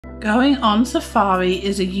Going on safari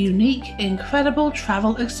is a unique, incredible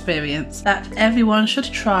travel experience that everyone should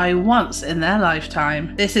try once in their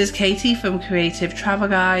lifetime. This is Katie from Creative Travel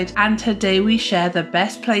Guide, and today we share the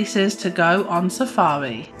best places to go on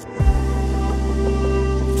safari.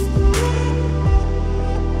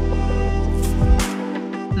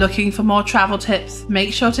 Looking for more travel tips?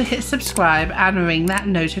 Make sure to hit subscribe and ring that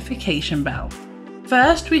notification bell.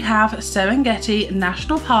 First, we have Serengeti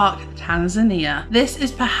National Park, Tanzania. This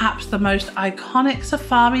is perhaps the most iconic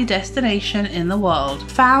safari destination in the world.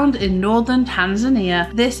 Found in northern Tanzania,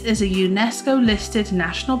 this is a UNESCO-listed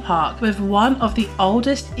national park with one of the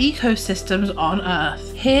oldest ecosystems on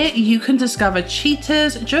Earth. Here you can discover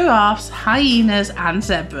cheetahs, giraffes, hyenas, and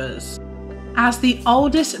zebras. As the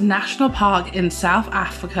oldest national park in South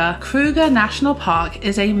Africa, Kruger National Park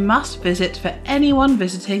is a must-visit for anyone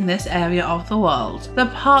visiting this area of the world. The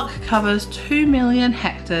park covers 2 million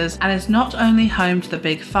hectares and is not only home to the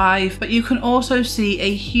Big Five, but you can also see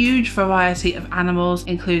a huge variety of animals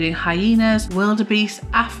including hyenas, wildebeest,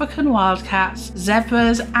 African wildcats,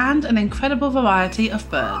 zebras, and an incredible variety of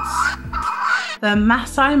birds. The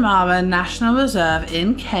Maasai Mara National Reserve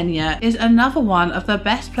in Kenya is another one of the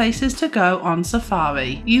best places to go on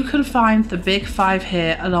safari. You can find the Big Five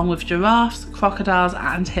here along with giraffes, crocodiles,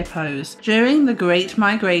 and hippos. During the Great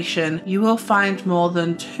Migration, you will find more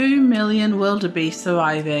than 2 million wildebeest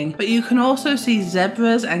arriving, but you can also see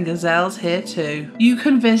zebras and gazelles here too. You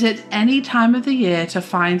can visit any time of the year to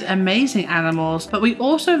find amazing animals, but we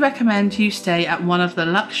also recommend you stay at one of the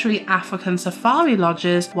luxury African safari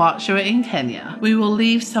lodges whilst you're in Kenya. We will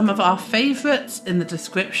leave some of our favourites in the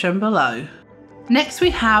description below. Next we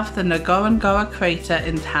have the Ngorongoro crater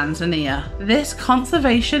in Tanzania. This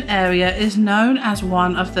conservation area is known as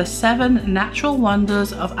one of the 7 natural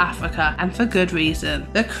wonders of Africa, and for good reason.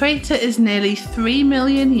 The crater is nearly 3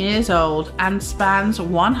 million years old and spans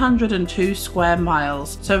 102 square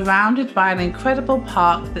miles, surrounded by an incredible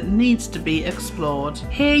park that needs to be explored.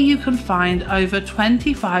 Here you can find over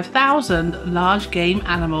 25,000 large game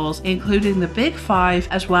animals, including the Big Five,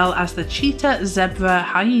 as well as the cheetah, zebra,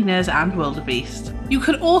 hyenas, and wildebeest. You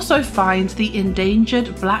can also find the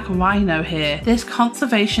endangered black rhino here. This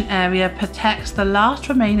conservation area protects the last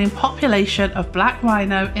remaining population of black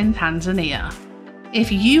rhino in Tanzania. If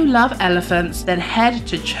you love elephants, then head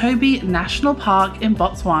to CHOBE National Park in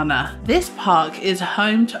Botswana. This park is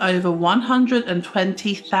home to over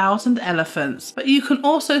 120,000 elephants, but you can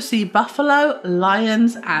also see buffalo,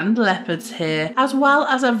 lions, and leopards here, as well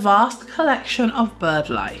as a vast collection of bird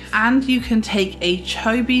life. And you can take a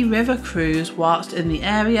CHOBE river cruise whilst in the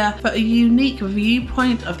area for a unique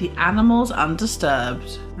viewpoint of the animals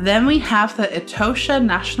undisturbed. Then we have the ETOSHA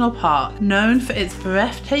National Park. Known for its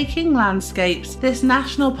breathtaking landscapes, this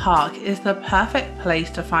national park is the perfect place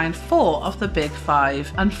to find 4 of the Big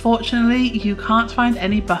Five. Unfortunately, you can't find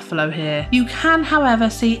any buffalo here. You can, however,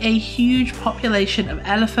 see a huge population of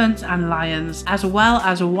elephants and lions, as well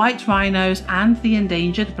as white rhinos and the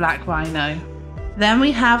endangered black rhino. Then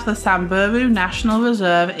we have the Samburu National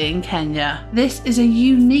Reserve in Kenya. This is a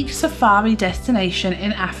unique safari destination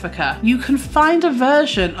in Africa. You can find a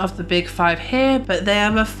version of the Big Five here, but they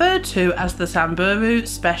are referred to as the Samburu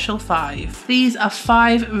Special 5. These are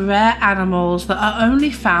 5 rare animals that are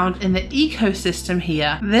only found in the ecosystem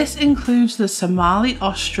here. This includes the Somali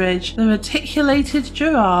ostrich, the reticulated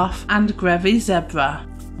giraffe, and Grevy's zebra.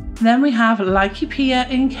 Then we have Laikipia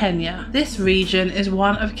in Kenya. This region is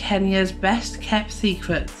one of Kenya's best kept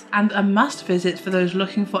secrets and a must visit for those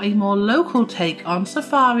looking for a more local take on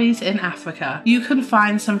safaris in Africa. You can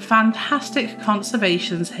find some fantastic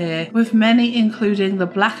conservations here, with many including the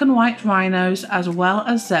black and white rhinos as well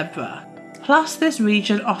as zebra. Plus, this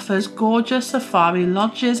region offers gorgeous safari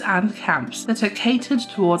lodges and camps that are catered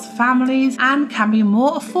towards families and can be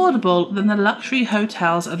more affordable than the luxury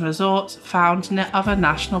hotels and resorts found near other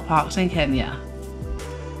national parks in Kenya.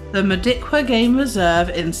 The MADIKWE Game Reserve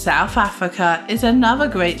in South Africa is another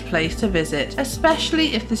great place to visit,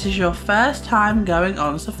 especially if this is your first time going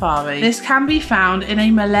on safari. This can be found in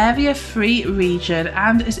a malaria-free region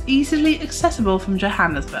and is easily accessible from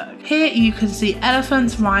Johannesburg. Here you can see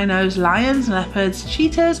elephants, rhinos, lions, leopards,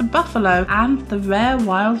 cheetahs, buffalo, and the rare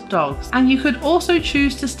wild dogs. And you could also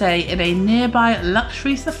choose to stay in a nearby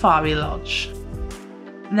luxury safari lodge.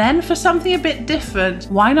 Then for something a bit different,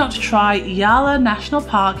 why not try YALA National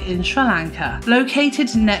Park in Sri Lanka?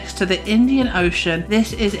 Located next to the Indian Ocean,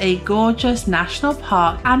 this is a gorgeous national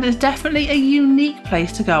park and is definitely a unique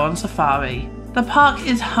place to go on safari. The park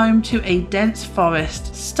is home to a dense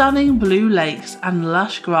forest, stunning blue lakes and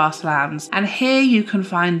lush grasslands, and here you can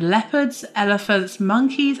find leopards, elephants,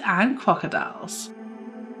 monkeys and crocodiles.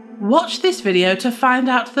 Watch this video to find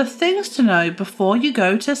out the things to know before you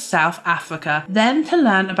go to South Africa. Then to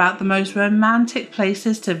learn about the most romantic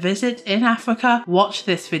places to visit in Africa, watch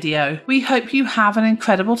this video. We hope you have an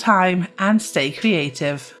incredible time and stay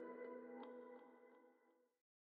creative.